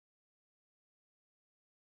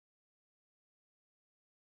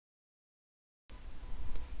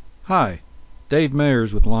Hi, Dave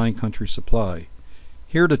Mayers with Lion Country Supply,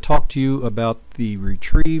 here to talk to you about the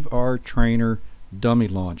Retrieve R Trainer dummy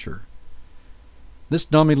launcher. This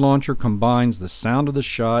dummy launcher combines the sound of the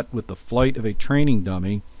shot with the flight of a training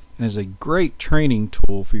dummy and is a great training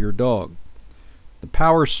tool for your dog. The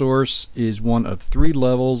power source is one of 3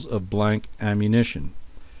 levels of blank ammunition.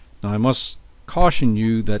 Now I must caution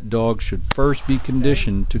you that dogs should first be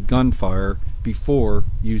conditioned to gunfire before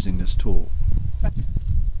using this tool.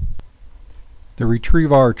 The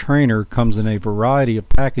Retrieve R Trainer comes in a variety of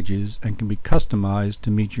packages and can be customized to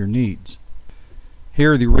meet your needs.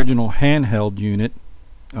 Here the original handheld unit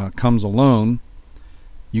comes alone.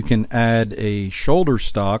 You can add a shoulder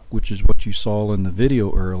stock, which is what you saw in the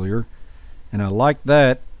video earlier, and I like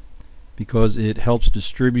that because it helps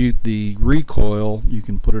distribute the recoil. You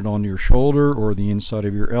can put it on your shoulder or the inside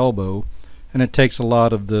of your elbow, and it takes a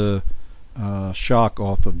lot of the shock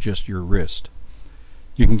off of just your wrist.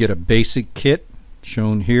 You can get a basic kit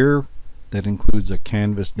shown here that includes a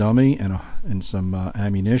canvas dummy and some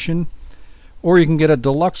ammunition, or you can get a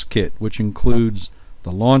deluxe kit which includes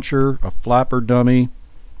the launcher, a flapper dummy,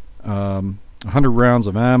 100 rounds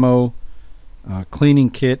of ammo, a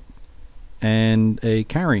cleaning kit, and a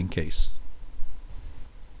carrying case.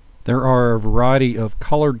 There are a variety of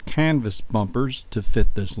colored canvas bumpers to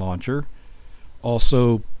fit this launcher,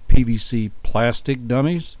 also PVC plastic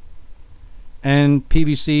dummies, and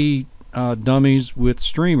PVC dummies with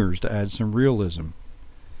streamers to add some realism.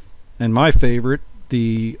 And my favorite,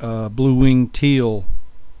 the blue wing teal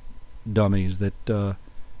dummies that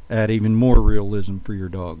add even more realism for your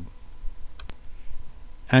dog.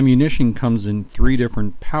 Ammunition comes in 3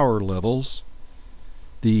 different power levels.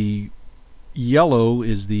 The yellow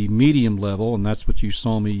is the medium level, and that's what you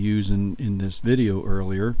saw me use in this video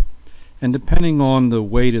earlier. And depending on the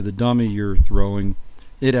weight of the dummy you're throwing,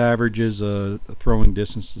 it averages a throwing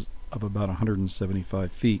distance of about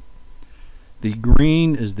 175 feet. The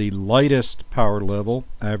green is the lightest power level,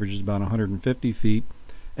 averages about 150 feet,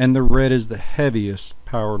 and the red is the heaviest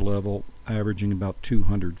power level, averaging about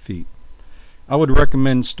 200 feet. I would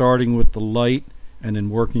recommend starting with the light and then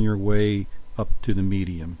working your way up to the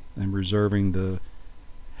medium and reserving the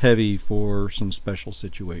heavy for some special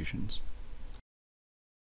situations.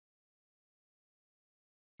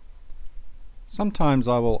 Sometimes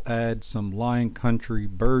I will add some Lion Country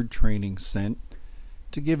bird training scent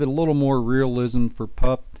to give it a little more realism for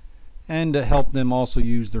pup and to help them also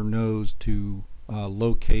use their nose to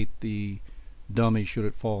locate the dummy should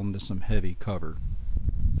it fall into some heavy cover.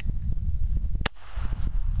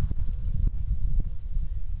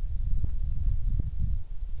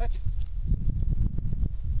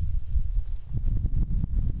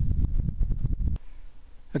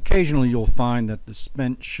 Occasionally you'll find that the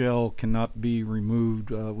spent shell cannot be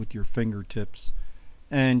removed with your fingertips,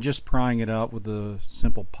 and just prying it out with a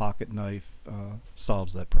simple pocket knife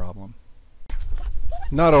solves that problem.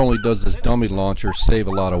 Not only does this dummy launcher save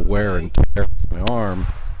a lot of wear and tear on my arm,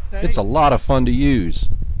 it's a lot of fun to use.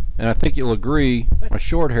 And I think you'll agree, my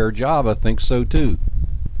short-haired Java thinks so too.